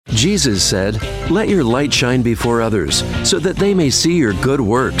Jesus said, "Let your light shine before others, so that they may see your good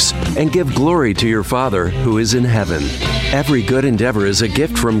works and give glory to your Father who is in heaven." Every good endeavor is a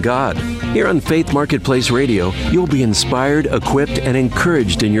gift from God. Here on Faith Marketplace Radio, you'll be inspired, equipped, and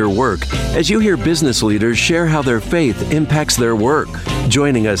encouraged in your work as you hear business leaders share how their faith impacts their work.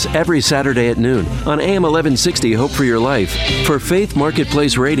 Joining us every Saturday at noon on AM 1160 Hope for Your Life. For Faith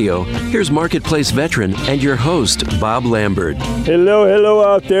Marketplace Radio, here's Marketplace veteran and your host, Bob Lambert. Hello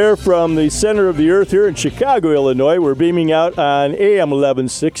out there from the center of the earth here in Chicago, Illinois. We're beaming out on AM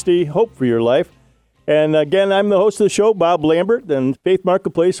 1160 Hope for Your Life. And again, I'm the host of the show, Bob Lambert. And Faith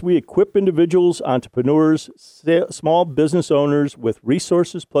Marketplace, we equip individuals, entrepreneurs, small business owners with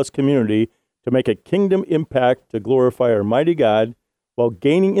resources plus community to make a kingdom impact to glorify our mighty God while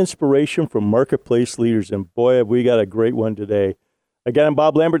gaining inspiration from marketplace leaders. And boy, have we got a great one today. Again, I'm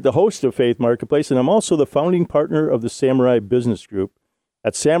Bob Lambert, the host of Faith Marketplace, and I'm also the founding partner of the Samurai Business Group.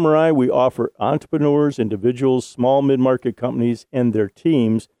 At Samurai, we offer entrepreneurs, individuals, small mid-market companies, and their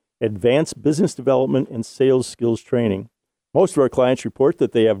teams advanced business development and sales skills training. Most of our clients report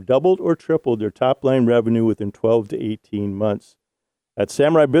that they have doubled or tripled their top-line revenue within 12 to 18 months. At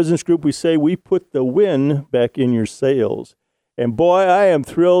Samurai Business Group, we say we put the win back in your sales. And boy, I am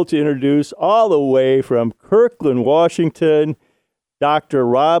thrilled to introduce all the way from Kirkland, Washington, Dr.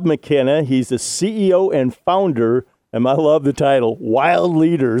 Rob McKenna. He's the CEO and founder, and I love the title, Wild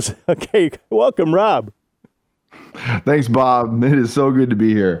Leaders. Okay, welcome, Rob. Thanks, Bob. It is so good to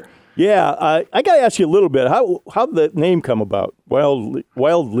be here. Yeah, I got to ask you a little bit. How did that name come about,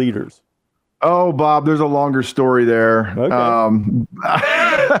 Wild Leaders? Oh, Bob, there's a longer story there. Okay.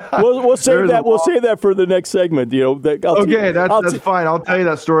 We'll save that. We'll save that for the next segment. That's fine. I'll tell you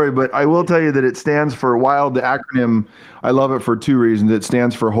that story, but I will tell you that it stands for WILD. The acronym, I love it for two reasons. It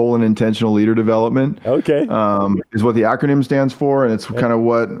stands for Whole and Intentional Leader Development. Okay. Is what the acronym stands for, and it's kind of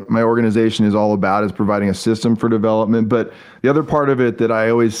what my organization is all about, is providing a system for development. But the other part of it that I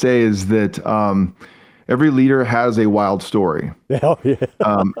always say is that every leader has a wild story. Oh, yeah.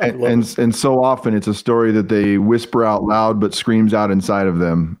 And so often it's a story that they whisper out loud but screams out inside of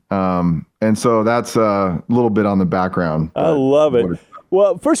them. And so that's a little bit on the background. I love it.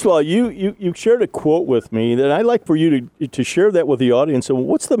 Well, first of all, you shared a quote with me that I'd like for you to share that with the audience. And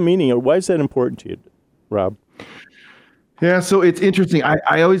what's the meaning, or why is that important to you, Rob? Yeah, so it's interesting.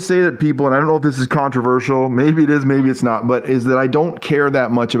 I always say that people, and I don't know if this is controversial, maybe it is, maybe it's not, but is that I don't care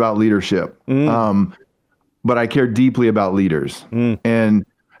that much about leadership. But I care deeply about leaders. And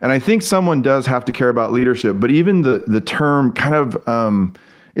I think someone does have to care about leadership, but even the term kind of,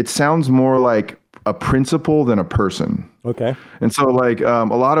 it sounds more like a principle than a person. Okay. And so like a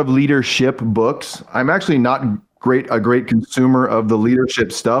lot of leadership books, I'm actually not a great consumer of the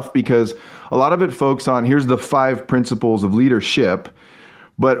leadership stuff, because a lot of it focuses on, here's the 5 principles of leadership.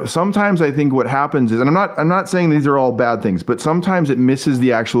 But sometimes I think what happens is, and I'm not saying these are all bad things, but sometimes it misses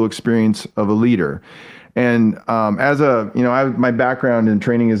the actual experience of a leader. And my background in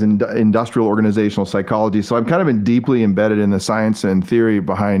training is in industrial organizational psychology, so I'm kind of been deeply embedded in the science and theory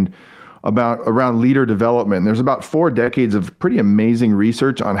around leader development. There's about 4 decades of pretty amazing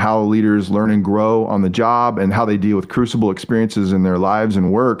research on how leaders learn and grow on the job and how they deal with crucible experiences in their lives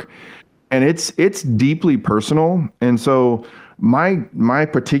and work. And it's deeply personal. And so my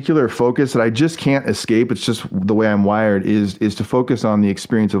particular focus that I just can't escape, it's just the way I'm wired, is to focus on the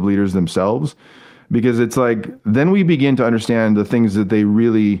experience of leaders themselves. Because it's like, then we begin to understand the things that they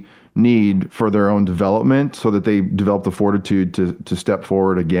really need for their own development, so that they develop the fortitude to step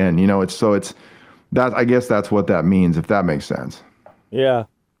forward again. It's that, I guess that's what that means, if that makes sense. Yeah.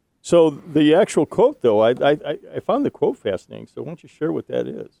 So the actual quote, though, I found the quote fascinating. So why don't you share what that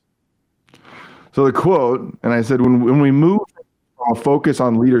is? So the quote, and I said, when we move from a focus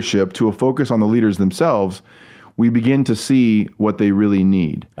on leadership to a focus on the leaders themselves, we begin to see what they really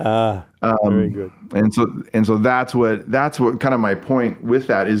need. Very good. And so that's what kind of my point with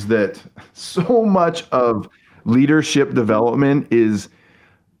that is, that so much of leadership development is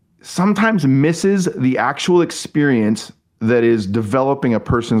sometimes misses the actual experience that is developing a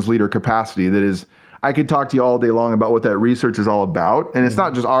person's leader capacity. That is, I could talk to you all day long about what that research is all about. And it's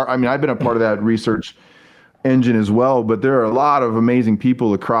not just I've been a part of that research engine as well, but there are a lot of amazing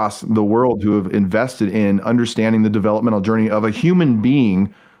people across the world who have invested in understanding the developmental journey of a human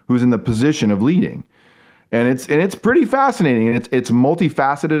being who's in the position of leading. And it's pretty fascinating, and it's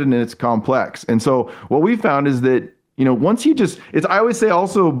multifaceted and it's complex. And so what we found is that, once you I always say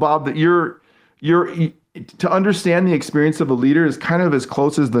also, Bob, that you're to understand the experience of a leader is kind of as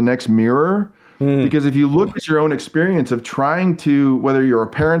close as the next mirror. Because if you look at your own experience of trying to, whether you're a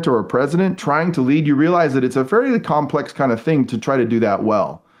parent or a president, trying to lead, you realize that it's a very complex kind of thing to try to do that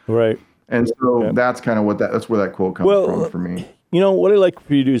well. Right. And so that's kind of that's where that quote comes from for me. What I'd like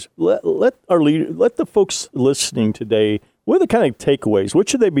for you to do is let the folks listening today, what are the kind of takeaways? What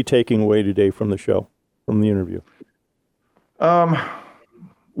should they be taking away today from the show, from the interview?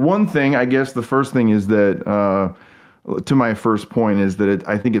 One thing, I guess the first thing is that, to my first point, is that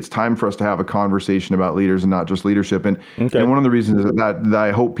I think it's time for us to have a conversation about leaders and not just leadership. And one of the reasons that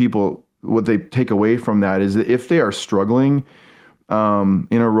I hope people, what they take away from that is that if they are struggling in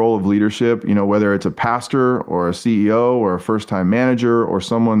a role of leadership, whether it's a pastor or a CEO or a first-time manager or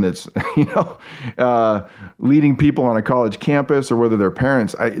someone that's, leading people on a college campus, or whether they're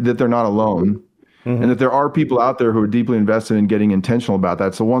parents, that they're not alone. Mm-hmm. And that there are people out there who are deeply invested in getting intentional about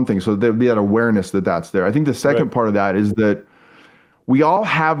that. So one thing, so there'd be that awareness that that's there. I think the second part of that is that we all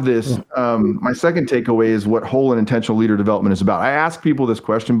have this. My second takeaway is what whole and intentional leader development is about. I ask people this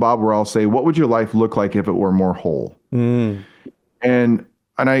question, Bob, where I'll say, what would your life look like if it were more whole? Mm. And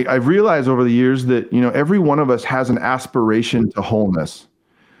I've realized over the years that, every one of us has an aspiration to wholeness.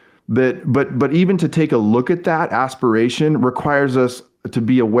 But even to take a look at that aspiration requires us to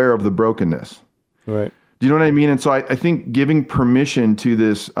be aware of the brokenness. Right. Do you know what I mean? And so I think giving permission to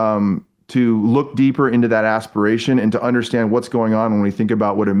this, to look deeper into that aspiration and to understand what's going on when we think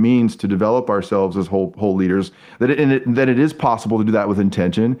about what it means to develop ourselves as whole leaders, that it is possible to do that with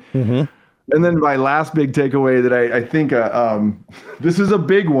intention. Mm-hmm. And then my last big takeaway that I think this is a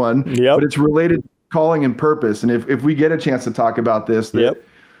big one, but it's related to calling and purpose. And if we get a chance to talk about this,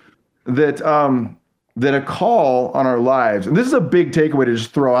 that a call on our lives, and this is a big takeaway to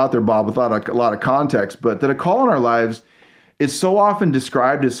just throw out there, Bob, without a lot of context, but that a call on our lives is so often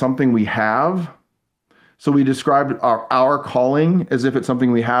described as something we have. So we described our calling as if it's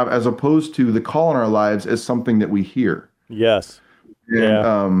something we have, as opposed to the call on our lives as something that we hear. Yes.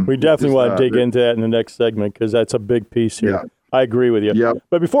 And, we definitely want to dig into that in the next segment, because that's a big piece here. Yeah. I agree with you. Yep.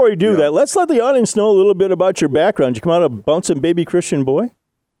 But before we do that, let's let the audience know a little bit about your background. You come out of bouncing baby Christian boy?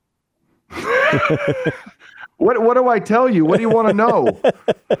 What do I tell you? What do you want to know?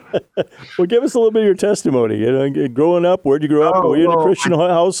 Well, give us a little bit of your testimony. Growing up, where'd you grow up? Were you in a Christian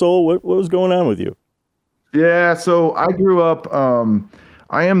household? What was going on with you? Yeah, so I grew up.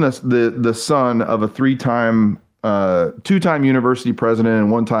 I am the son of a two-time university president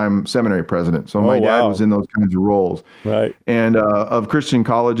and one-time seminary president. So my dad was in those kinds of roles, right? And of Christian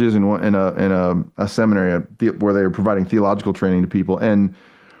colleges and in a seminary where they were providing theological training to people. And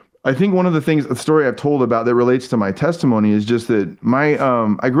I think one of the story I've told about that relates to my testimony is just that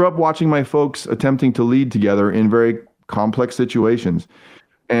I grew up watching my folks attempting to lead together in very complex situations.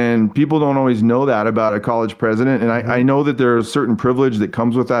 And people don't always know that about a college president. And I know that there's a certain privilege that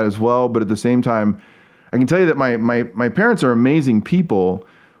comes with that as well. But at the same time, I can tell you that my parents are amazing people,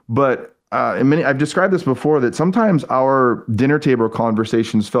 but I've described this before, that sometimes our dinner table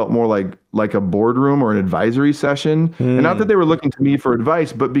conversations felt more like a boardroom or an advisory session. And not that they were looking to me for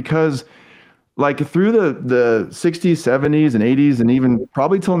advice, but because through the 60s, 70s, and 80s, and even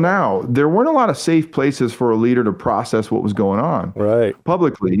probably till now, there weren't a lot of safe places for a leader to process what was going on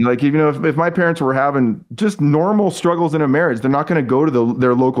publicly. If my parents were having just normal struggles in a marriage, they're not going to go to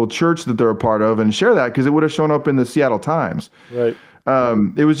their local church that they're a part of and share that, because it would have shown up in the Seattle Times. Right.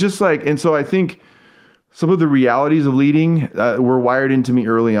 It was just and so I think some of the realities of leading were wired into me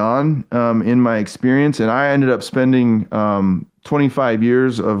early on in my experience. And I ended up spending 25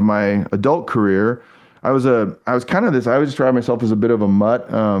 years of my adult career. I was kind of this, I would describe myself as a bit of a mutt.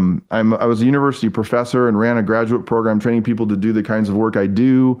 I was a university professor and ran a graduate program training people to do the kinds of work I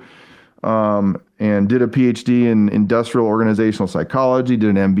do, and did a PhD in industrial organizational psychology,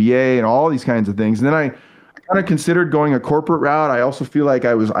 did an MBA, and all these kinds of things. And then I kind of considered going a corporate route. I also feel like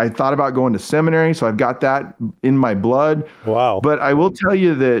I thought about going to seminary, so I've got that in my blood. Wow. But I will tell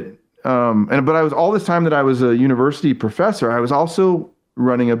you that, but I was, all this time that I was a university professor, I was also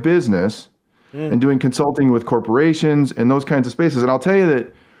running a business and doing consulting with corporations and those kinds of spaces. And I'll tell you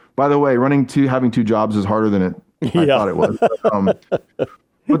that, by the way, having two jobs is harder than I thought it was.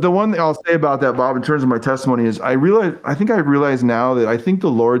 But the one thing I'll say about that, Bob, in terms of my testimony, is I think I realize now that I think the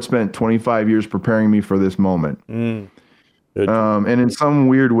Lord spent 25 years preparing me for this moment. And in some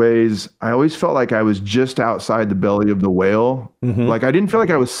weird ways, I always felt like I was just outside the belly of the whale. Mm-hmm. Like I didn't feel like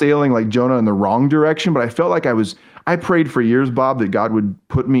I was sailing like Jonah in the wrong direction, but I felt like I prayed for years, Bob, that God would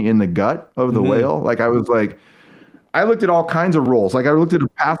put me in the gut of the whale. I looked at all kinds of roles. I looked at a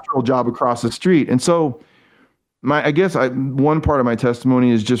pastoral job across the street. And so one part of my testimony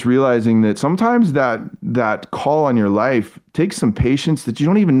is just realizing that sometimes that call on your life takes some patience that you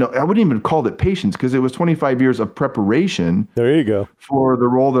don't even know. I wouldn't even call it patience, because it was 25 years of preparation. There you go. For the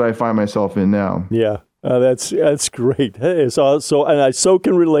role that I find myself in now. Yeah. That's great. So and I so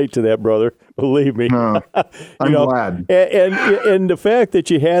can relate to that, brother. Believe me. I'm glad. And the fact that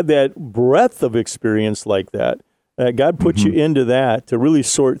you had that breadth of experience like that, God put you into that to really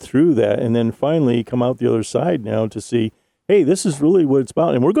sort through that, and then finally come out the other side now to see, hey, this is really what it's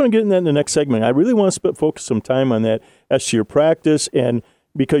about. And we're going to get in that in the next segment. I really want to focus some time on that as to your practice, and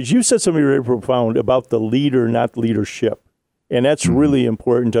because you said something very profound about the leader, not leadership. And that's really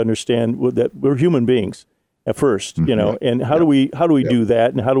important to understand that we're human beings at first, and how do we do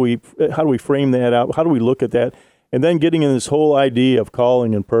that, and how do we frame that out? How do we look at that? And then getting in this whole idea of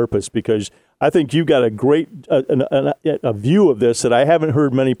calling and purpose, because I think you've got a great a view of this that I haven't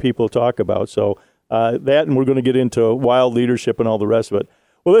heard many people talk about. So that, and we're going to get into wild leadership and all the rest of it.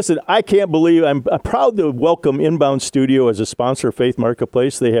 Well, listen, I can't believe I'm proud to welcome Inbound Studio as a sponsor of Faith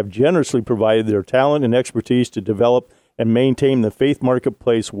Marketplace. They have generously provided their talent and expertise to develop and maintain the Faith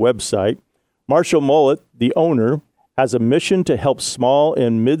Marketplace website. Marshall Mullet, the owner, has a mission to help small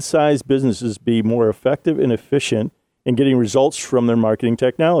and mid-sized businesses be more effective and efficient in getting results from their marketing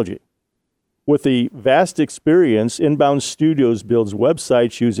technology. With the vast experience, Inbound Studios builds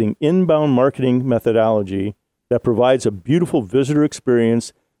websites using inbound marketing methodology that provides a beautiful visitor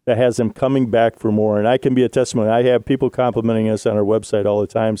experience that has them coming back for more. And I can be a testimony. I have people complimenting us on our website all the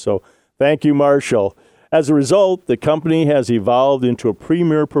time. So thank you, Marshall. As a result, the company has evolved into a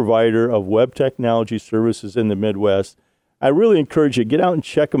premier provider of web technology services in the Midwest. I really encourage you to get out and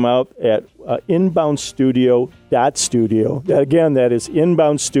check them out at inboundstudio.studio. Again, that is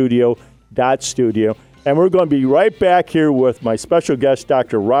inboundstudio.studio. And we're going to be right back here with my special guest,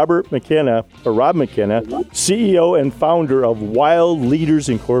 Dr. Rob McKenna, CEO and founder of Wild Leaders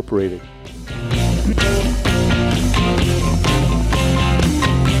Incorporated.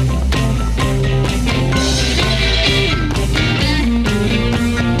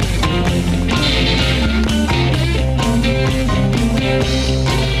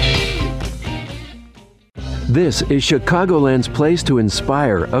 This is Chicagoland's place to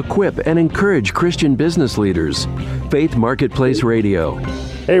inspire, equip, and encourage Christian business leaders. Faith Marketplace Radio.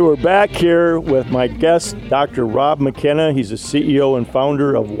 Hey, we're back here with my guest, Dr. Rob McKenna. He's the CEO and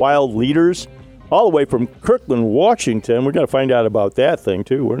founder of Wild Leaders, all the way from Kirkland, Washington. We're going to find out about that thing,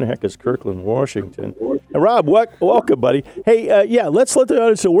 too. Where in the heck is Kirkland, Washington? And Rob, welcome, buddy. Hey, let's let the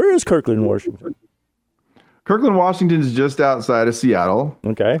audience know, where is Kirkland, Washington? Kirkland, Washington is just outside of Seattle.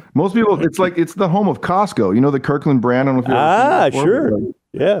 Okay. Most people, it's the home of Costco. You know the Kirkland brand? I don't know if you've ever seen it before, sure.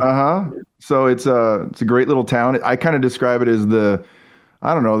 Yeah. So it's a great little town. I kind of describe it as the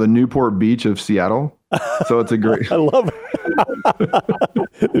Newport Beach of Seattle. So it's a great. I love it.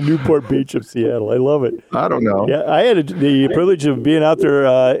 The Newport Beach of Seattle. I love it. I don't know. Yeah, I had the privilege of being out there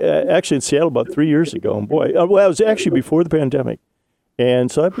actually in Seattle about 3 years ago. And boy, it was actually before the pandemic.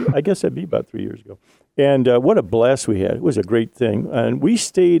 And so I guess that'd be about 3 years ago. And what a blast we had. It was a great thing. And we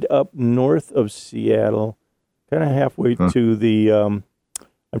stayed up north of Seattle, kind of halfway to the, I'm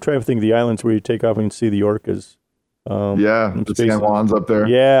trying to think of the islands where you take off and see the orcas. The San Juan's up there.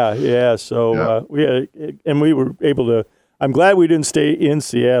 Yeah. So we were able to, I'm glad we didn't stay in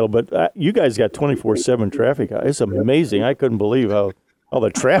Seattle, but you guys got 24/7 traffic. It's amazing. I couldn't believe all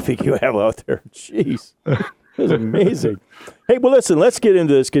the traffic you have out there. Jeez. It was amazing. Hey, well, listen, let's get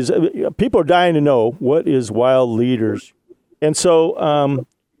into this because people are dying to know what is Wild Leaders. And so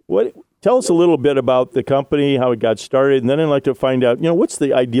tell us a little bit about the company, how it got started, and then I'd like to find out, what's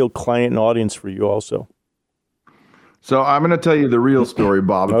the ideal client and audience for you also? So I'm going to tell you the real story,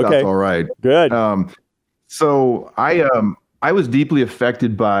 Bob, if that's all right. Good. So I was deeply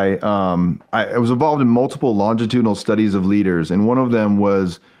affected by, I was involved in multiple longitudinal studies of leaders, and one of them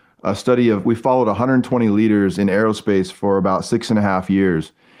was a study we followed 120 leaders in aerospace for about 6.5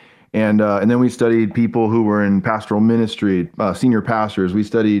 years. And then we studied people who were in pastoral ministry, senior pastors. We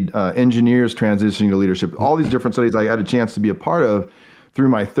studied engineers transitioning to leadership. All these different studies I had a chance to be a part of through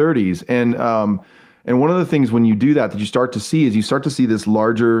my 30s. And one of the things when you do that you start to see is you start to see this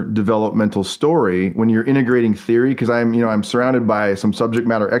larger developmental story when you're integrating theory, because I'm surrounded by some subject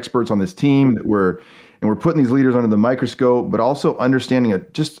matter experts on this team that we're putting these leaders under the microscope, but also understanding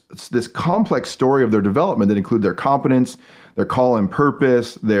just this complex story of their development that include their competence, their call and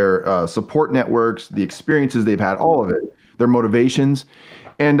purpose, their support networks, the experiences they've had, all of it, their motivations.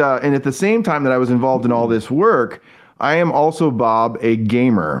 And at the same time that I was involved in all this work, I am also, Bob, a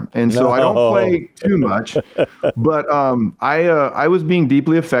gamer. And so I don't play too much, but I was being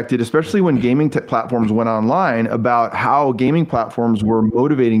deeply affected, especially when gaming platforms went online, about how gaming platforms were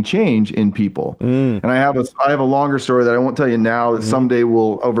motivating change in people. And I have a longer story that I won't tell you now that someday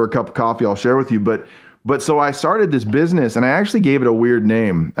over a cup of coffee, I'll share with you. But so I started this business and I actually gave it a weird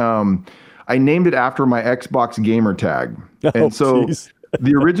name. I named it after my Xbox gamer tag. Oh, and so geez.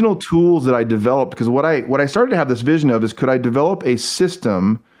 the original tools that I developed, because what I started to have this vision of is, could I develop a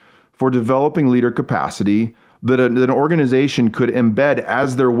system for developing leader capacity that an organization could embed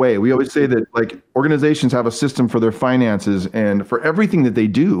as their way? We always say that, like, organizations have a system for their finances and for everything that they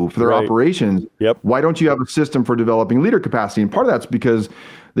do, for their Right. operations. Yep. Why don't you have a system for developing leader capacity? And part of that's because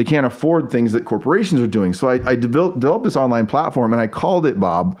they can't afford things that corporations are doing. So I developed this online platform, and I called it,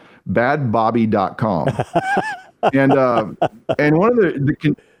 Bob, badbobby.com. And one of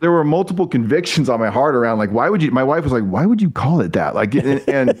there were multiple convictions on my heart around, like, my wife was like, why would you call it that? Like,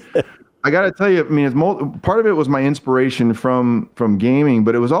 and I got to tell you, I mean, part of it was my inspiration from gaming,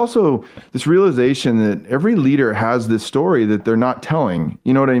 but it was also this realization that every leader has this story that they're not telling.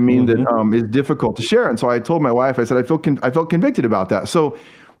 You know what I mean? That is difficult to share. And so I told my wife, I said, I felt convicted about that. So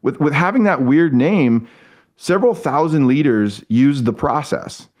with having that weird name, several thousand leaders used the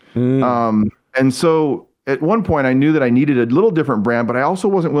process. And so at one point, I knew that I needed a little different brand, but I also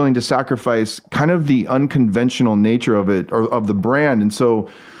wasn't willing to sacrifice kind of the unconventional nature of it, or of the brand. And so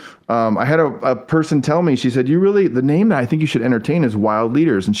I had a person tell me, she said, the name that I think you should entertain is Wild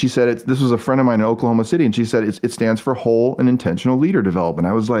Leaders. And she said, this was a friend of mine in Oklahoma City, and she said, it stands for Whole and Intentional Leader Development.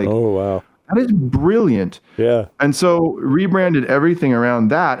 I was like, Oh, wow. that is brilliant. Yeah. And so rebranded everything around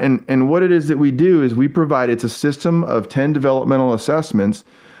that. And what it is that we do is we provide, it's a system of 10 developmental assessments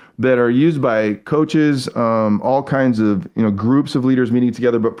that are used by coaches, all kinds of groups of leaders meeting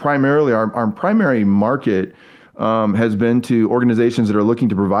together. But primarily our primary market has been to organizations that are looking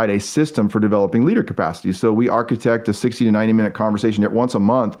to provide a system for developing leader capacity. So we architect a 60 to 90 minute conversation once a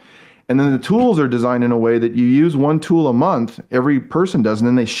month. And then the tools are designed in a way that you use one tool a month, every person does, and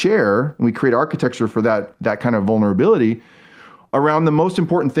then they share, and we create architecture for that kind of vulnerability around the most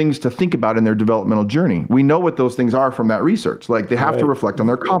important things to think about in their developmental journey. We know what those things are from that research. Like, they have to reflect on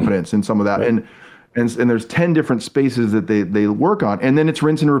their competence in some of that. Right. And there's 10 different spaces that they work on. And then it's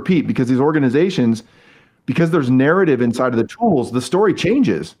rinse and repeat, because these organizations, because there's narrative inside of the tools, the story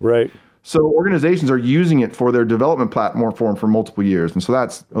changes. Right. So organizations are using it for their development platform for multiple years. And so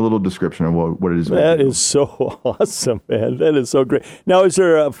that's a little description of what it is. That is so awesome, man. That is so great. Now, is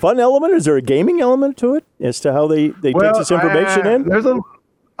there a fun element? Is there a gaming element to it as to how they take this information in? There's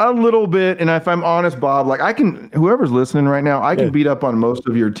a little bit. And if I'm honest, Bob, like, whoever's listening right now, I can beat up on most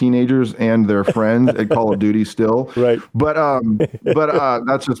of your teenagers and their friends at Call of Duty still. Right. But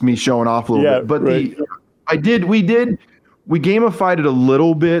that's just me showing off a little bit. But right. We gamified it a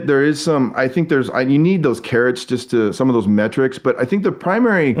little bit. There is you need those carrots just to some of those metrics, but I think the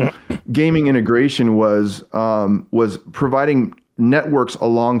primary gaming integration was providing networks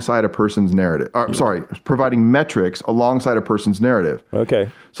alongside a person's narrative. Providing metrics alongside a person's narrative. Okay.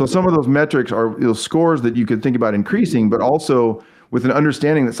 So some of those metrics are scores that you could think about increasing, but also with an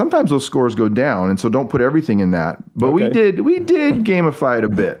understanding that sometimes those scores go down, and so don't put everything in that. But we did gamify it a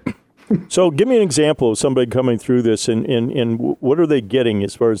bit. So give me an example of somebody coming through this, and what are they getting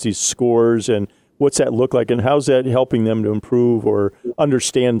as far as these scores, and what's that look like, and how's that helping them to improve or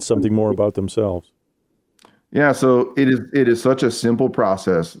understand something more about themselves? Yeah, so it is such a simple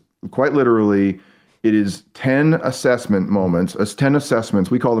process. Quite literally, it is 10 assessment moments. It's 10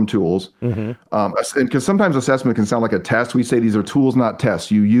 assessments. We call them tools. Mm-hmm. And because sometimes assessment can sound like a test. We say these are tools, not tests.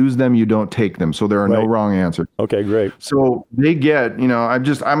 You use them, you don't take them. So there are no wrong answers. Okay, great. So they get,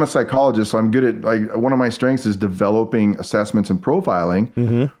 I'm a psychologist, so I'm good at, like, one of my strengths is developing assessments and profiling.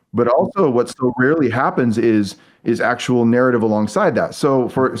 Mm-hmm. But also what so rarely happens is actual narrative alongside that. So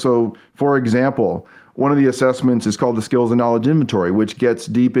for example, one of the assessments is called the Skills and Knowledge Inventory, which gets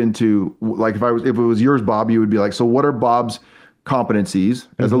deep into, like, if it was yours, Bob, you would be like, so what are Bob's competencies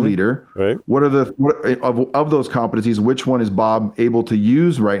as a leader? Right. What are of those competencies, which one is Bob able to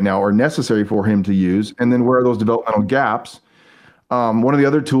use right now or necessary for him to use? And then where are those developmental gaps? One of the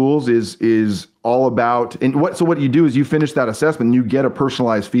other tools is all about, what you do is you finish that assessment and you get a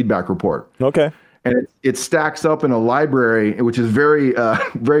personalized feedback report. Okay. And it stacks up in a library, which is very,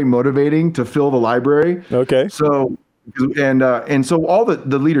 very motivating to fill the library. Okay. So, and so all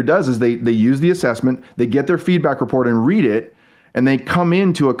the leader does is they use the assessment, they get their feedback report and read it, and they come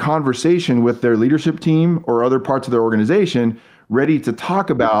into a conversation with their leadership team or other parts of their organization ready to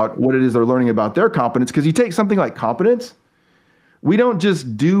talk about what it is they're learning about their competence. Because you take something like competence, we don't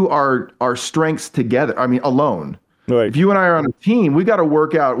just do our strengths together, alone. Right. If you and I are on a team, we got to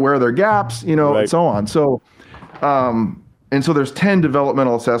work out where are their gaps, and so on. So, and so there's 10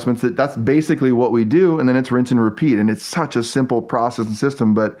 developmental assessments that's basically what we do. And then it's rinse and repeat. And it's such a simple process and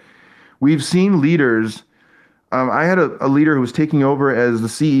system, but we've seen leaders. I had a leader who was taking over as the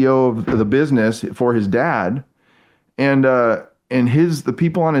CEO of the business for his dad. And the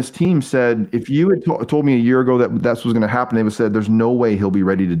people on his team said, if you had told me a year ago that that's was going to happen, they would have said, there's no way he'll be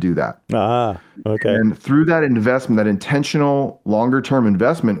ready to do that. Okay. And through that investment, that intentional longer term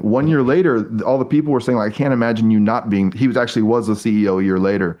investment, 1 year later, all the people were saying, like, I can't imagine you not being, he was the CEO a year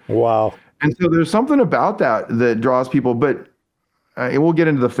later. Wow. And so there's something about that draws people, but we'll get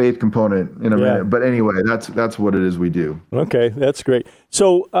into the faith component in a minute. But anyway, that's what it is we do. Okay, that's great.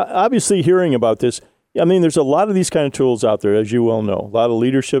 So obviously hearing about this, I mean, there's a lot of these kind of tools out there, as you well know, a lot of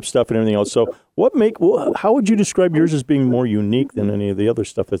leadership stuff and everything else. So how would you describe yours as being more unique than any of the other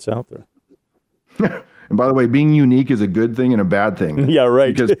stuff that's out there? And by the way, being unique is a good thing and a bad thing. Yeah,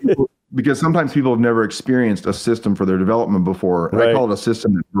 right. Because sometimes people have never experienced a system for their development before. Right. I call it a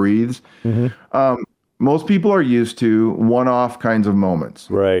system that breathes. Mm-hmm. Most people are used to one-off kinds of moments.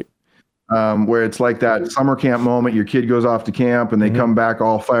 Right. Where it's like that summer camp moment, your kid goes off to camp and they come back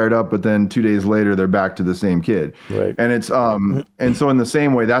all fired up, but then 2 days later they're back to the same kid. Right. And it's and so in the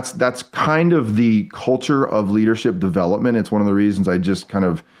same way, that's kind of the culture of leadership development. It's one of the reasons I just kind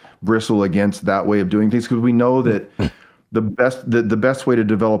of bristle against that way of doing things, because we know that the best way to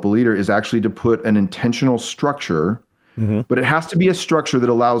develop a leader is actually to put an intentional structure, but it has to be a structure that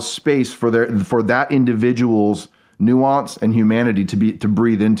allows space for that individual's nuance and humanity to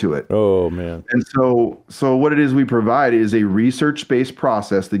breathe into it. Oh man. And so what it is we provide is a research-based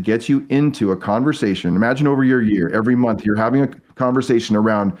process that gets you into a conversation. Imagine over your year, every month you're having a conversation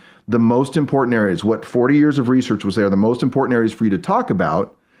around the most important areas, what 40 years of research was there, the most important areas for you to talk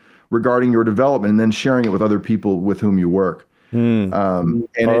about regarding your development, and then sharing it with other people with whom you work. And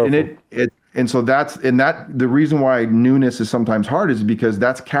so the reason why newness is sometimes hard is because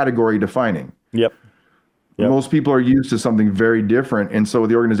that's category defining. Yep. Most people are used to something very different, and so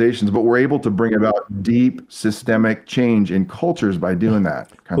the organizations, but we're able to bring about deep systemic change in cultures by doing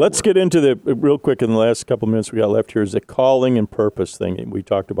that. Let's get into the real quick in the last couple of minutes we got left here is the calling and purpose thing that we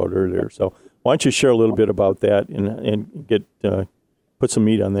talked about earlier. So why don't you share a little bit about that and get put some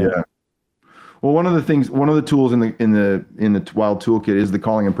meat on that? Yeah. Well, one of the tools in the Wild Toolkit is the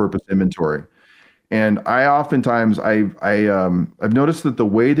calling and purpose inventory. And I oftentimes I've noticed that the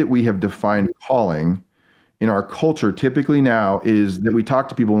way that we have defined calling in our culture typically now is that we talk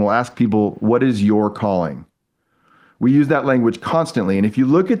to people and we'll ask people, what is your calling? We use that language constantly. And if you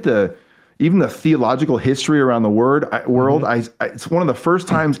look at even the theological history around the world, it's one of the first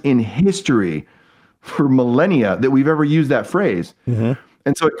times in history for millennia that we've ever used that phrase. Mm-hmm.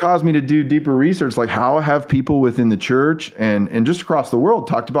 And so it caused me to do deeper research, like how have people within the church and just across the world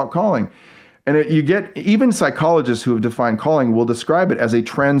talked about calling? And you get even psychologists who have defined calling will describe it as a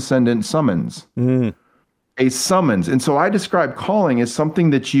transcendent summons. Mm. A summons. And so I describe calling as something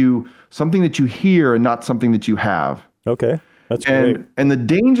that you hear and not something that you have. Okay. That's great. And the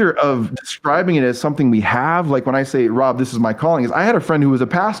danger of describing it as something we have, like when I say, Rob, this is my calling, is I had a friend who was a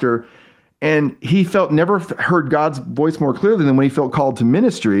pastor and he never heard God's voice more clearly than when he felt called to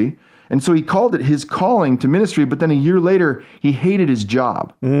ministry. And so he called it his calling to ministry, but then a year later he hated his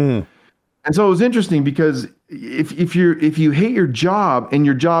job. Mm. And so it was interesting because if you hate your job and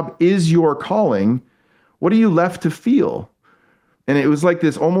your job is your calling, what are you left to feel? And it was like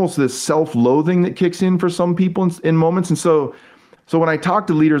this self-loathing that kicks in for some people in moments. And so when I talk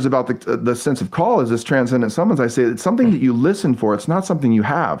to leaders about the sense of call as this transcendent summons, I say it's something that you listen for. It's not something you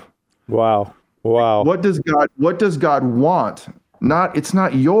have. Wow. What does God want? It's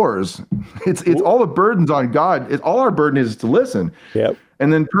not yours. It's all the burdens on God. All our burden is to listen. Yep.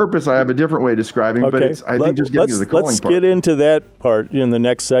 And then purpose, I have a different way of describing, but I think just getting to the calling part. Let's get part. into that part in the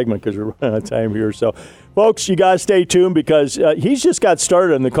next segment because we're running out of time here. So, folks, you got to stay tuned because he's just got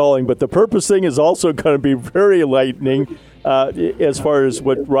started on the calling, but the purpose thing is also going to be very enlightening as far as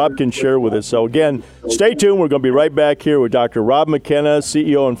what Rob can share with us. So, again, stay tuned. We're going to be right back here with Dr. Rob McKenna,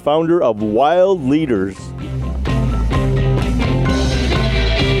 CEO and founder of Wild Leaders.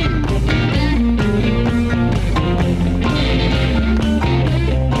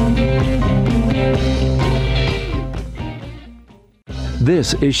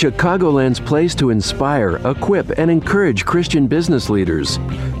 This is Chicagoland's place to inspire, equip, and encourage Christian business leaders.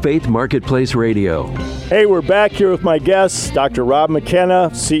 Faith Marketplace Radio. Hey, we're back here with my guest, Dr. Rob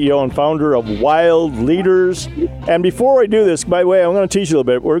McKenna, CEO and founder of Wild Leaders. And before I do this, by the way, I'm going to teach you a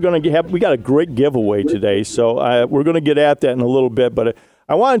little bit. We got a great giveaway today, so we're going to get at that in a little bit. But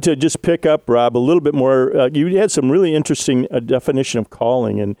I wanted to just pick up, Rob, a little bit more. You had some really interesting definition of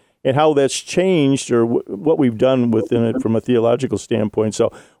calling and how that's changed or what we've done within it from a theological standpoint.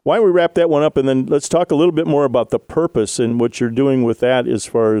 So why don't we wrap that one up, and then let's talk a little bit more about the purpose and what you're doing with that as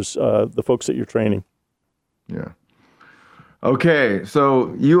far as the folks that you're training. Yeah. Okay,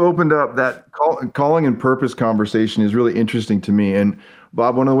 so you opened up that calling and purpose conversation is really interesting to me. And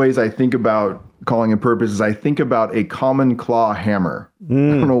Bob, one of the ways I think about calling and purpose is I think about a common claw hammer. I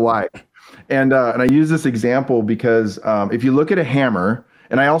don't know why. And I use this example because if you look at a hammer,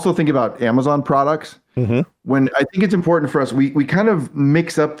 and I also think about Amazon products, when I think it's important for us, we kind of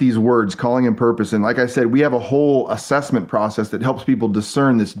mix up these words, calling and purpose. And like I said, we have a whole assessment process that helps people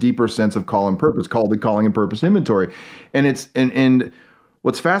discern this deeper sense of call and purpose called the calling and purpose inventory. And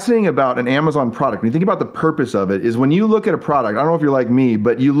what's fascinating about an Amazon product, when you think about the purpose of it, is when you look at a product, I don't know if you're like me,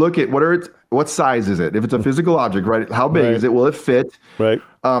 but you look at what size is it? If it's a physical object, right? How big is it? Will it fit? Right.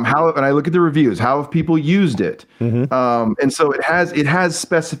 And I look at the reviews. How have people used it? And so it has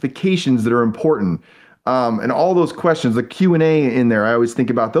specifications that are important. And all those questions, the Q&A in there, I always think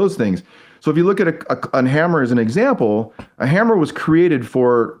about those things. So if you look at a hammer as an example, a hammer was created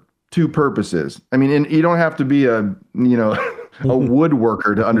for two purposes. I mean, and you don't have to be a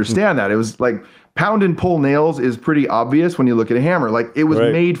woodworker to understand that. It was like pound and pull nails is pretty obvious when you look at a hammer. Like it was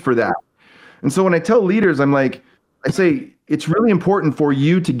made for that. And so when I tell leaders, I say, it's really important for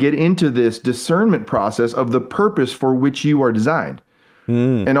you to get into this discernment process of the purpose for which you are designed.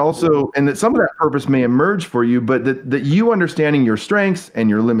 And also, and that some of that purpose may emerge for you, but that you understanding your strengths and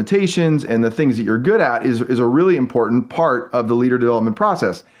your limitations and the things that you're good at is a really important part of the leader development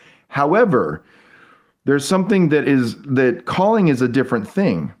process. However, there's something that calling is a different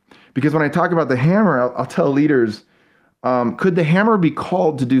thing. Because when I talk about the hammer, I'll tell leaders, could the hammer be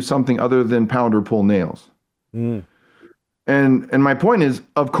called to do something other than pound or pull nails? And my point is,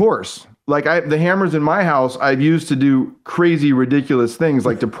 of course. Like the hammers in my house, I've used to do crazy, ridiculous things,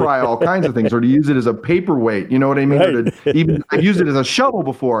 like to pry all kinds of things, or to use it as a paperweight. You know what I mean? Or to even I've used it as a shovel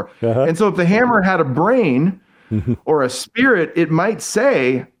before. And so, if the hammer had a brain or a spirit, it might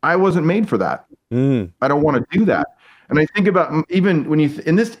say, "I wasn't made for that. I don't want to do that." And I think about even when you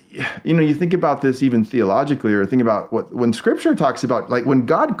think about this even theologically, or think about when Scripture talks about, like when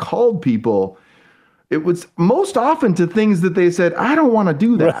God called people. It was most often to things that they said, I don't want to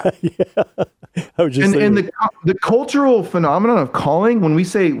do that. I was just and the cultural phenomenon of calling, when we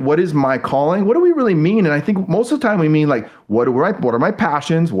say, what is my calling? What do we really mean? And I think most of the time we mean like, what are my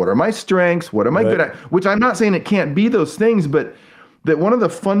passions? What are my strengths? What am I good at? Which I'm not saying it can't be those things, but that one of the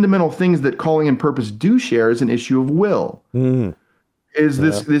fundamental things that calling and purpose do share is an issue of will. Is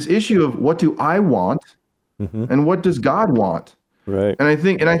this issue of what do I want and what does God want? Right. And I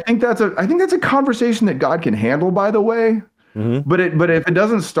think that's a conversation that God can handle, by the way. But if it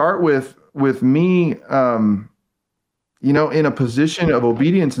doesn't start with me, in a position of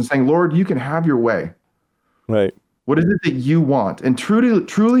obedience and saying, Lord, you can have your way. Right. What is it that you want? And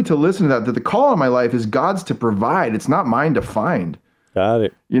truly to listen to that the call on my life is God's to provide. It's not mine to find. Got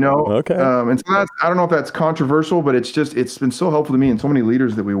it. Okay. And so I don't know if that's controversial, but it's been so helpful to me and so many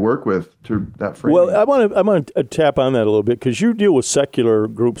leaders that we work with to that frame. Well, I want to tap on that a little bit because you deal with secular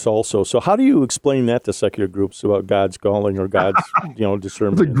groups also. So how do you explain that to secular groups about God's calling or God's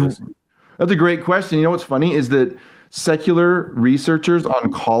discernment? That's a great question. You know what's funny is that secular researchers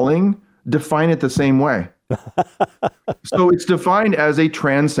on calling define it the same way. So it's defined as a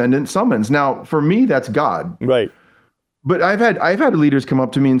transcendent summons. Now, for me, that's God. Right. But I've had leaders come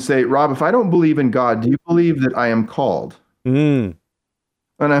up to me and say, Rob, if I don't believe in God, do you believe that I am called? And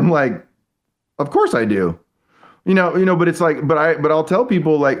I'm like, of course I do. But it's like, but I'll tell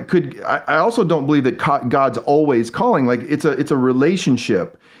people like, I also don't believe that God's always calling. Like it's a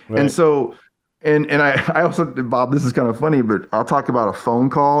relationship. Right. And so, and I also, Bob, this is kind of funny, but I'll talk about a phone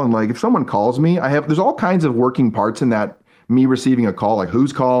call. And like, if someone calls me, there's all kinds of working parts in that. Me receiving a call, like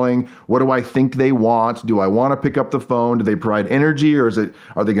who's calling? What do I think they want? Do I want to pick up the phone? Do they provide energy, or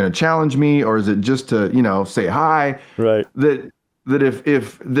are they going to challenge me, or is it just to say hi? Right. That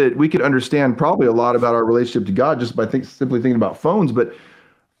if we could understand probably a lot about our relationship to God just by simply thinking about phones. But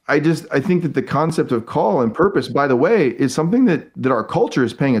I think that the concept of call and purpose, by the way, is something that our culture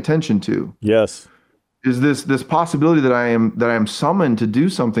is paying attention to. Yes. Is this possibility that I am summoned to do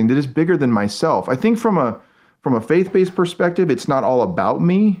something that is bigger than myself? I think from a faith-based perspective, it's not all about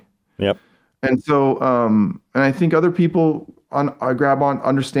me. Yep. And so, and I think other people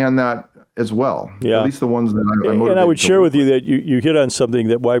understand that as well. Yeah. At least the ones that I'm motivated. And I would share with you that you hit on something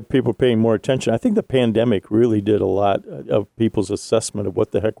that why people are paying more attention. I think the pandemic really did a lot of people's assessment of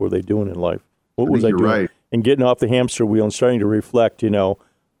what the heck were they doing in life. What was I doing? Right. And getting off the hamster wheel and starting to reflect,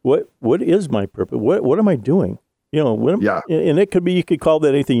 what is my purpose? What am I doing? And it could be, you could call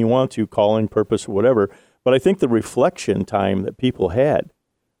that anything you want to, calling, purpose, or whatever. But I think the reflection time that people had,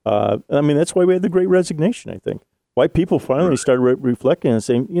 that's why we had the Great Resignation, I think. Why people finally started reflecting and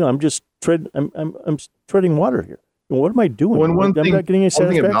saying, I'm just treading water here. what am I doing? Well, I'm not getting any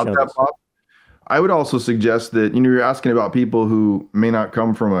satisfaction about out of that, this. Bob, I would also suggest that, you're asking about people who may not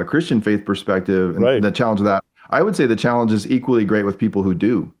come from a Christian faith perspective, and Right. the challenge of that. I would say the challenge is equally great with people who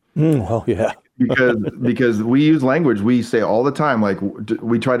do. Oh, yeah. because we use language we say all the time, like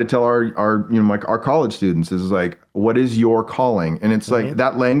we try to tell our like our college students is like, what is your calling? And it's like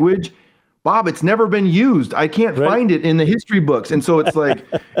that language, Bob, it's never been used. I can't find it in the history books. And so it's like,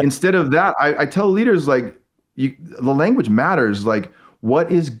 instead of that, I tell leaders, like, the language matters. Like,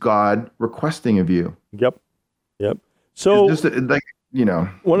 what is God requesting of you? Yep. So it's just like,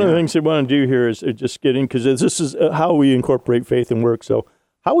 one of the things I want to do here is just getting, because this is how we incorporate faith in work. So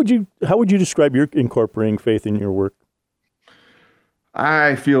how would you describe your incorporating faith in your work?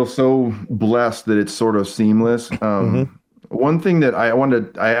 I feel so blessed that it's sort of seamless. One thing that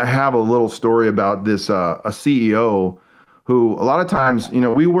I have a little story about this, a CEO who a lot of times,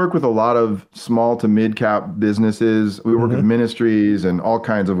 we work with a lot of small to mid cap businesses. We work with ministries and all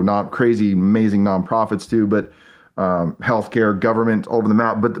kinds of crazy, amazing nonprofits too, but healthcare, government, all over the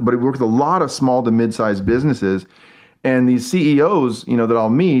map. But we work with a lot of small to mid-sized businesses. And these CEOs, that I'll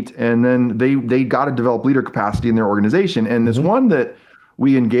meet, and then they got to develop leader capacity in their organization. And this one that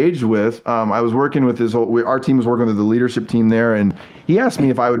we engaged with, I was working with our team was working with the leadership team there, and he asked me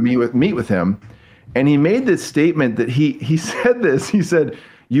if I would meet with him. And he made this statement that he said this. He said,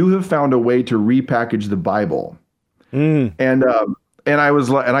 "You have found a way to repackage the Bible." And I was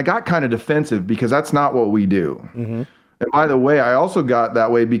like, and I got kind of defensive because that's not what we do. And by the way, I also got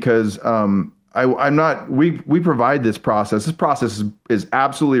that way because we provide this process. This process is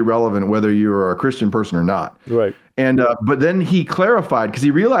absolutely relevant whether you're a Christian person or not. Right. And but then he clarified, because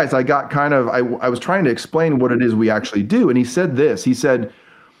he realized I got I was trying to explain what it is we actually do. And he said this. He said,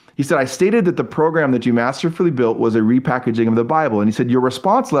 I stated that the program that you masterfully built was a repackaging of the Bible. And he said, your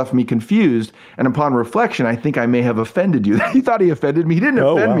response left me confused. And upon reflection, I think I may have offended you. He thought he offended me. He didn't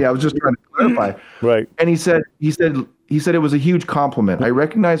offend me. I was just trying to clarify. Right. And he said it was a huge compliment. I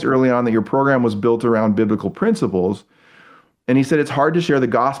recognized early on that your program was built around biblical principles. And he said, it's hard to share the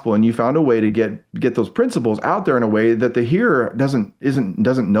gospel, and you found a way to get those principles out there in a way that the hearer doesn't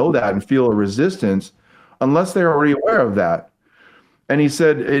know that and feel a resistance unless they're already aware of that. And he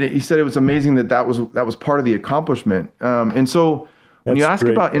said it was amazing that was part of the accomplishment. And so when you ask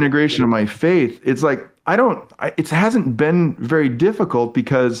about integration of my faith, it's like, it hasn't been very difficult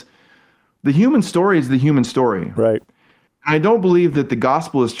because the human story is the human story. Right. I don't believe that the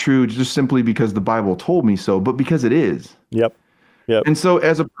gospel is true just simply because the Bible told me so, but because it is. Yep. And so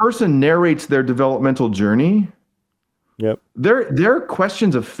as a person narrates their developmental journey, their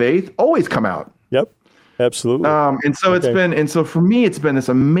questions of faith always come out. Yep. Absolutely. And so for me, it's been this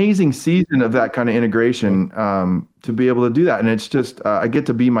amazing season of that kind of integration, to be able to do that. And it's just, I get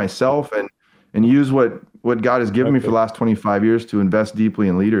to be myself and use what God has given me for the last 25 years to invest deeply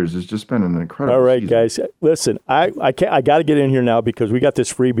in leaders. It's just been an incredible All right, season. guys, listen, I got to get in here now because we got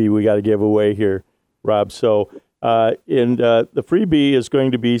this freebie we got to give away here, Rob. So, the freebie is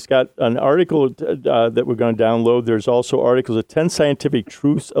going to be, it's got an article that we're going to download. There's also articles of 10 scientific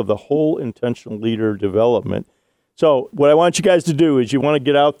truths of the whole intentional leader development. So what I want you guys to do is you want to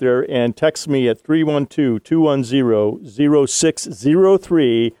get out there and text me at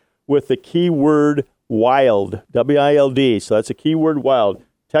 312-210-0603 with the keyword WILD, W-I-L-D. So that's a keyword WILD.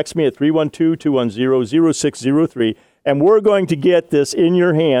 Text me at 312-210-0603. And we're going to get this in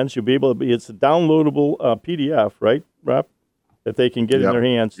your hands. You'll be able to, it's a downloadable PDF, right, Rob? That they can get in their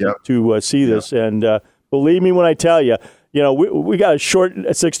hands to see this. And believe me when I tell you, we got a short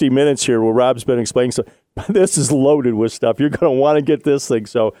 60 minutes here where Rob's been explaining. So this is loaded with stuff. You're going to want to get this thing.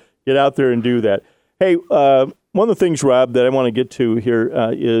 So get out there and do that. Hey, one of the things, Rob, that I want to get to here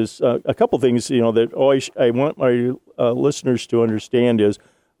is a couple things, that always I want my listeners to understand is,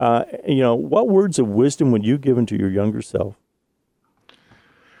 what words of wisdom would you give into your younger self?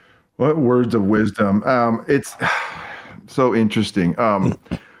 What words of wisdom? It's so interesting. So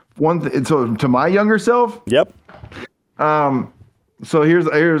to my younger self. Yep. So here's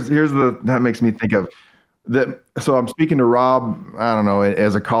that makes me think of that. So I'm speaking to Rob, I don't know,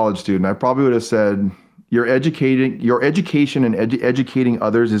 as a college student, I probably would have said, your education and educating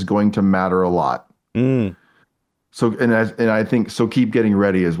others is going to matter a lot. So, and I think, so keep getting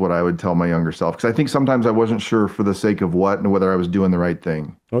ready is what I would tell my younger self. Because I think sometimes I wasn't sure for the sake of what and whether I was doing the right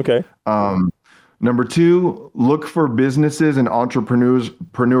thing. Okay. Number 2, look for businesses and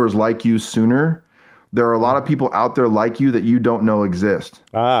entrepreneurs like you sooner. There are a lot of people out there like you that you don't know exist.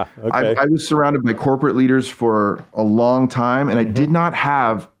 Okay. I was surrounded by corporate leaders for a long time, and I did not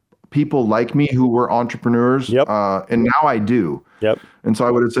have people like me who were entrepreneurs. Yep. And now I do. Yep. And so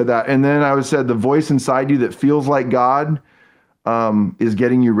I would have said that. And then I would have said the voice inside you that feels like God is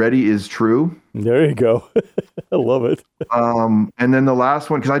getting you ready is true. There you go. I love it. And then the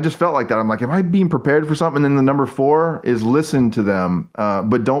last one, because I just felt like that. I'm like, am I being prepared for something? And then the number 4 is listen to them,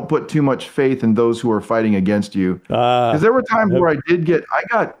 but don't put too much faith in those who are fighting against you. Because there were times where I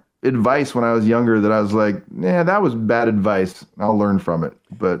got advice when I was younger that I was like, yeah, that was bad advice. I'll learn from it.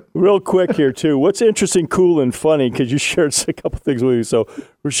 But real quick here too, what's interesting, cool, and funny, because you shared a couple things with me. So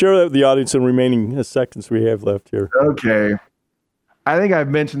we'll share that with the audience in the remaining seconds we have left here. Okay. I think I've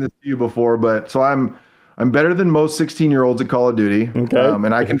mentioned this to you before, but so I'm better than most 16-year-olds at Call of Duty. Okay.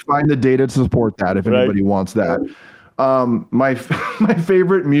 And I can find the data to support that if anybody wants that. My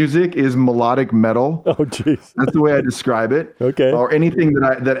favorite music is melodic metal. Oh, geez. That's the way I describe it. Okay. Or anything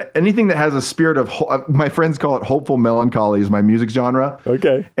anything that has a spirit of my friends call it hopeful melancholy is my music genre.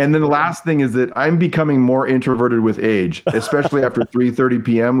 Okay. And then the last thing is that I'm becoming more introverted with age, especially after 3:30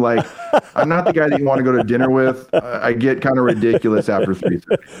 p.m. Like I'm not the guy that you want to go to dinner with. I get kind of ridiculous after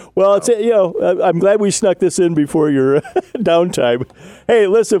 3:30. Well, I'm glad we snuck this in before your downtime. Hey,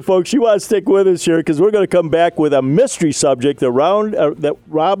 listen, folks, you want to stick with us here because we're going to come back with a mystery subject that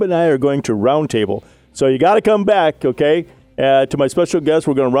Rob and I are going to roundtable. So you got to come back, okay? To my special guest,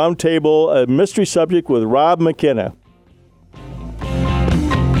 we're going to roundtable a mystery subject with Rob McKenna.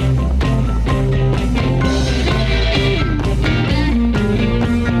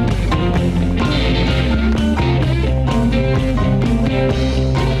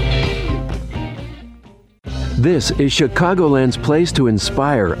 This is Chicagoland's place to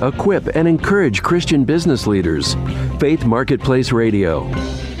inspire, equip, and encourage Christian business leaders. Faith Marketplace Radio.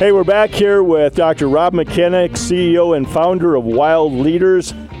 Hey, we're back here with Dr. Rob McKenna, CEO and founder of Wild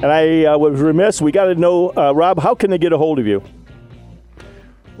Leaders. And I was remiss, we got to know, Rob, how can they get a hold of you?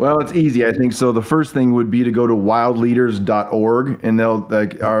 Well, it's easy, I think. So the first thing would be to go to wildleaders.org, and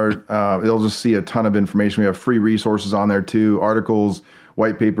they'll just see a ton of information. We have free resources on there too, articles,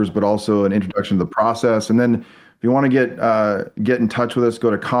 white papers, but also an introduction to the process. And then if you want to get in touch with us,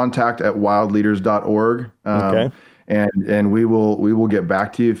 go to contact@wildleaders.org. Okay. And we will get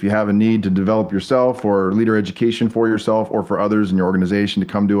back to you if you have a need to develop yourself or leader education for yourself or for others in your organization to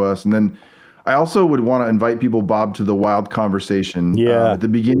come to us. And then I also would want to invite people, Bob, to the Wild Conversation. Yeah. At the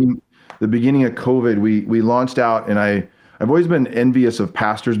beginning of COVID, we launched out, and I've always been envious of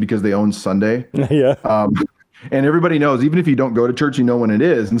pastors because they own Sunday. Yeah. And everybody knows, even if you don't go to church, you know when it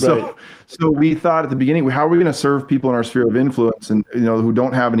is. And so we thought at the beginning, how are we going to serve people in our sphere of influence and who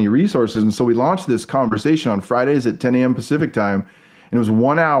don't have any resources? And so we launched this conversation on Fridays at 10 a.m. Pacific time. And it was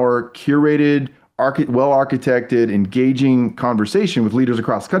 1 hour curated, well-architected, engaging conversation with leaders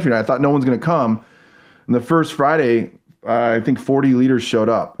across the country. And I thought no one's going to come. And the first Friday, I think 40 leaders showed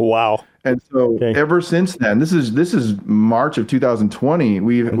up. Wow. And so ever since then, this is March of 2020.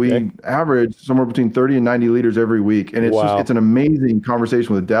 We average somewhere between 30 and 90 leaders every week, and it's an amazing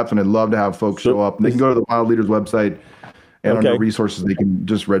conversation with depth. And I'd love to have folks show up. And they can go to the Wild Leaders website, and under resources, they can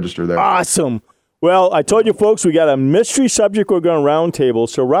just register there. Awesome. Well, I told you folks, we got a mystery subject we're going to roundtable.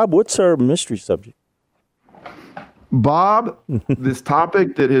 So, Rob, what's our mystery subject? Bob, this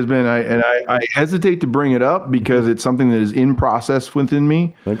topic that has been, I hesitate to bring it up because it's something that is in process within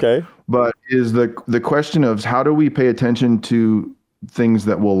me. Okay. But is the question of how do we pay attention to things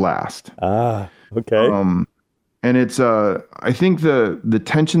that will last? Okay. And it's I think the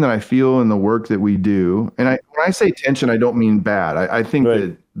tension that I feel in the work that we do, and when I say tension, I don't mean bad. I think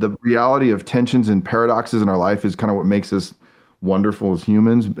that the reality of tensions and paradoxes in our life is kind of what makes us wonderful as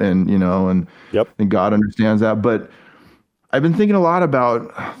humans, and and God understands that. But I've been thinking a lot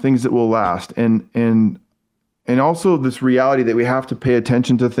about things that will last, and also this reality that we have to pay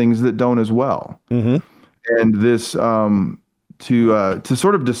attention to things that don't as well. Mm-hmm. And this to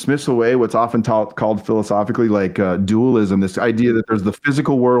sort of dismiss away what's often called philosophically like dualism, this idea that there's the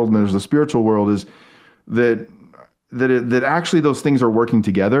physical world and there's the spiritual world, is that actually those things are working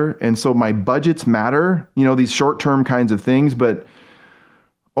together. And so my budgets matter, these short-term kinds of things, but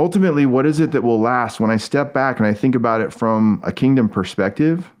ultimately, what is it that will last? When I step back and I think about it from a kingdom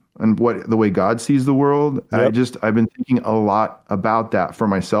perspective and the way God sees the world, I've been thinking a lot about that for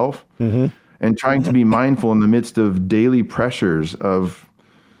myself, and trying to be mindful in the midst of daily pressures of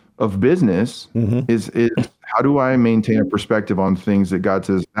business. Is how do I maintain a perspective on things that God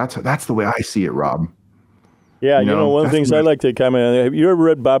says that's the way I see it, Rob? Yeah, one of the things I like to comment on. Have you ever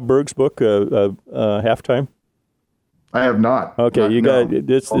read Bob Berg's book, Halftime? I have not. Okay, got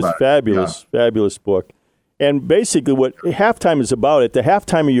this fabulous book. And basically what halftime is about, at the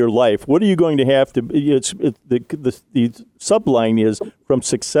halftime of your life, what are you going to have to, the subline is from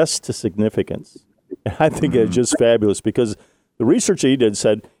success to significance. And I think it's just fabulous, because the research that he did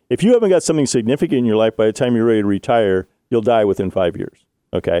said, if you haven't got something significant in your life by the time you're ready to retire, you'll die within 5 years.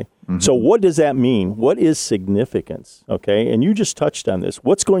 Okay. So what does that mean? What is significance? Okay. And you just touched on this.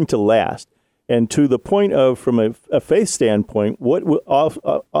 What's going to last? And to the point of, from a faith standpoint, what will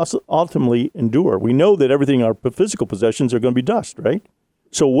ultimately endure? We know that everything, our physical possessions, are going to be dust, right?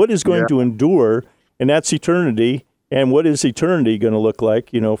 So what is going to endure? And that's eternity. And what is eternity going to look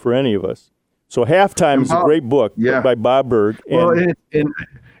like, for any of us? So Halftime is a great book by Bob Berg.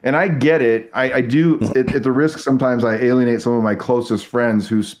 And I get it. I do, at the risk sometimes I alienate some of my closest friends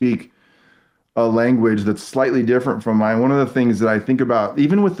who speak a language that's slightly different from mine. One of the things that I think about,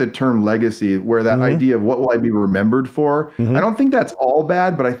 even with the term legacy, where that idea of what will I be remembered for, I don't think that's all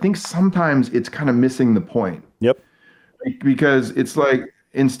bad, but I think sometimes it's kind of missing the point. Yep. Because it's like,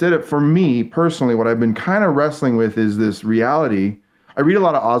 instead of, for me personally, what I've been kind of wrestling with is this reality. I read a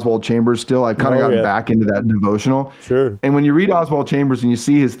lot of Oswald Chambers still. I've kind of gotten back into that devotional. Sure. And when you read Oswald Chambers and you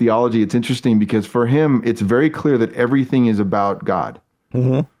see his theology, it's interesting because for him, it's very clear that everything is about God.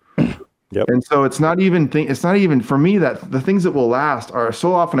 Yep. And so it's not even for me that the things that will last are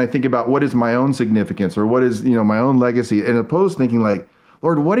so often I think about what is my own significance or what is, my own legacy, and opposed thinking like,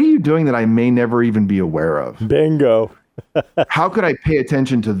 Lord, what are you doing that I may never even be aware of? Bingo. How could I pay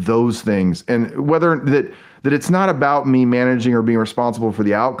attention to those things? And whether that it's not about me managing or being responsible for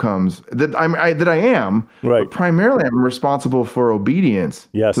the outcomes that I am, right. But primarily I'm responsible for obedience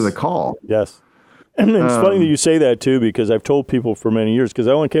to the call. Yes. And it's funny that you say that too, because I've told people for many years, because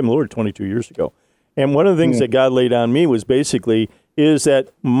I only came to the Lord 22 years ago. And one of the things that God laid on me was basically is that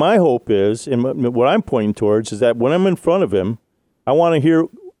my hope is, and what I'm pointing towards is that when I'm in front of him, I want to hear,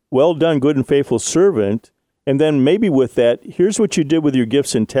 well done, good and faithful servant. And then maybe with that, here's what you did with your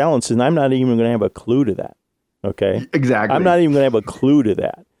gifts and talents. And I'm not even going to have a clue to that. Okay. Exactly. I'm not even going to have a clue to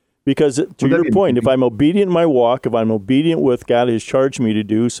that. Because to your point, if I'm obedient in my walk, if I'm obedient with God has charged me to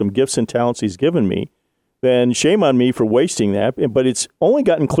do, some gifts and talents he's given me, then shame on me for wasting that. But it's only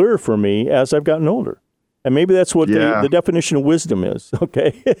gotten clearer for me as I've gotten older. And maybe that's what the definition of wisdom is,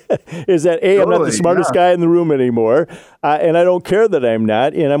 okay? Is that, A, I'm not the smartest guy in the room anymore, and I don't care that I'm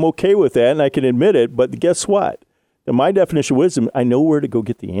not, and I'm okay with that, and I can admit it. But guess what? In my definition of wisdom, I know where to go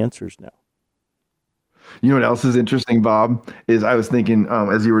get the answers now. You know what else is interesting, Bob, is I was thinking,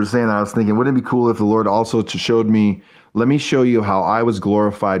 as you were saying that, I was thinking, wouldn't it be cool if the Lord also showed me, let me show you how I was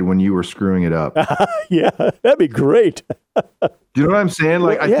glorified when you were screwing it up. Yeah, that'd be great. Do you know what I'm saying?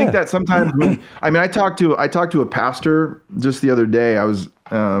 Like, I think that sometimes, I talked to a pastor just the other day. I was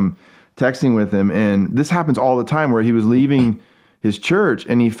texting with him, and this happens all the time where he was leaving his church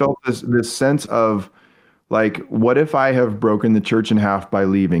and he felt this sense of, like, what if I have broken the church in half by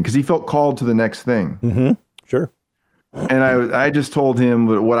leaving? Because he felt called to the next thing. Mm-hmm. Sure. And I just told him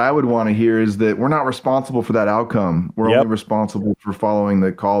what I would want to hear is that we're not responsible for that outcome. We're only responsible for following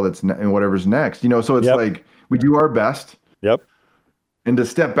the call and whatever's next. So it's like we do our best. Yep. And to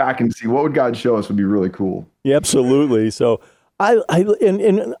step back and see what would God show us would be really cool. Yeah, absolutely. So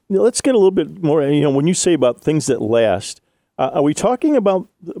and let's get a little bit more. When you say about things that last, are we talking about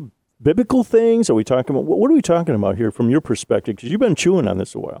biblical things? Are we talking about what are we talking about here from your perspective? Because you've been chewing on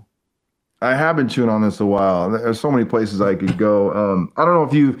this a while. I have been chewing on this a while. There's so many places I could go. I don't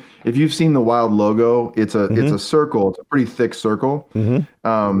know if you've seen the Wild logo. It's a circle. It's a pretty thick circle. And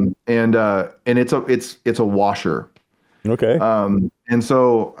it's a washer. Okay. And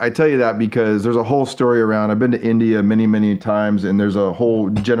so I tell you that because there's a whole story around. I've been to India many, many times, and there's a whole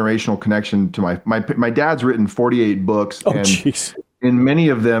generational connection to my dad's written 48 books. Oh, jeez. In many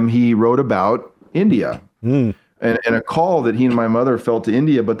of them, he wrote about India and a call that he and my mother felt to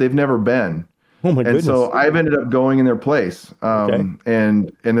India, but they've never been. Oh my goodness. So I've ended up going in their place.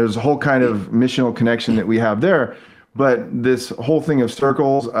 And there's a whole kind of missional connection that we have there. But this whole thing of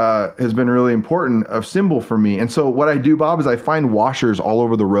circles has been really important, a symbol for me. And so what I do, Bob, is I find washers all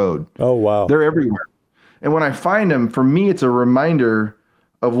over the road. Oh, wow. They're everywhere. And when I find them, for me, it's a reminder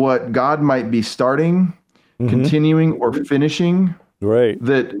of what God might be starting, continuing, or finishing. Right.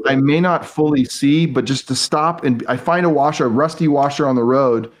 That I may not fully see, but just to stop, and I find a rusty washer on the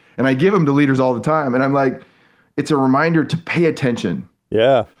road, and I give them to leaders all the time. And I'm like, it's a reminder to pay attention.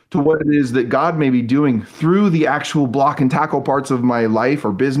 Yeah. To what it is that God may be doing through the actual block and tackle parts of my life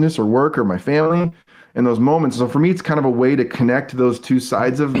or business or work or my family in those moments. So for me, it's kind of a way to connect those two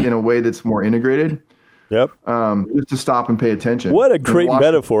sides in a way that's more integrated. Yep. Just to stop and pay attention. What a great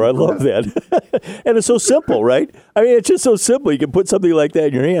metaphor. I love that. And it's so simple, right? I mean, it's just so simple. You can put something like that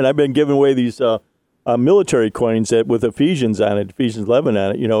in your hand. I've been giving away these military coins that with Ephesians on it, Ephesians 11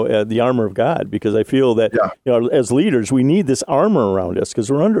 on it, the armor of God, because I feel that, as leaders, we need this armor around us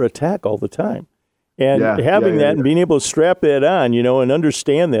because we're under attack all the time. And having that and being able to strap that on, and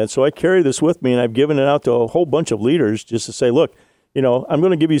understand that. So I carry this with me, and I've given it out to a whole bunch of leaders just to say, look, I'm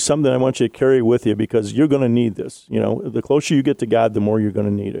going to give you something I want you to carry with you because you're going to need this. The closer you get to God, the more you're going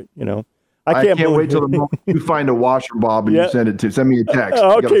to need it, I can't wait till the moment you find a washer, Bob, and you send me a text.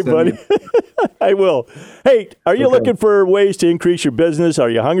 Okay, buddy. I will. Hey, are you looking for ways to increase your business? Are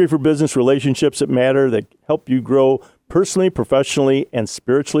you hungry for business relationships that matter, that help you grow personally, professionally, and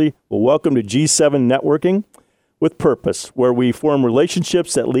spiritually? Well, welcome to G7 Networking with Purpose, where we form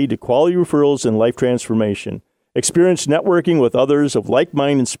relationships that lead to quality referrals and life transformation. Experience networking with others of like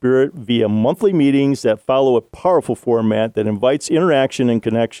mind and spirit via monthly meetings that follow a powerful format that invites interaction and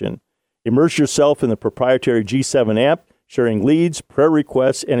connection. Immerse yourself in the proprietary G7 app, sharing leads, prayer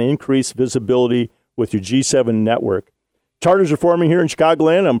requests, and increased visibility with your G7 network. Charters are forming here in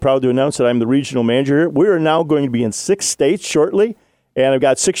Chicagoland. I'm proud to announce that I'm the regional manager here. We are now going to be in 6 states shortly, and I've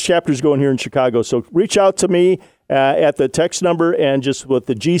got 6 chapters going here in Chicago. So reach out to me at the text number and just with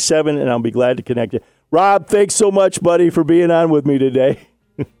the G7, and I'll be glad to connect you. Rob, thanks so much, buddy, for being on with me today.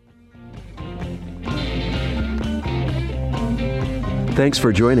 Thanks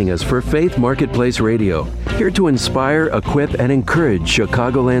for joining us for Faith Marketplace Radio, here to inspire, equip, and encourage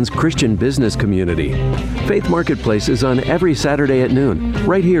Chicagoland's Christian business community. Faith Marketplace is on every Saturday at noon,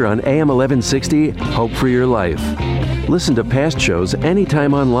 right here on AM 1160, Hope for Your Life. Listen to past shows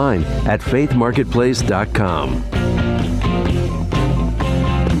anytime online at faithmarketplace.com.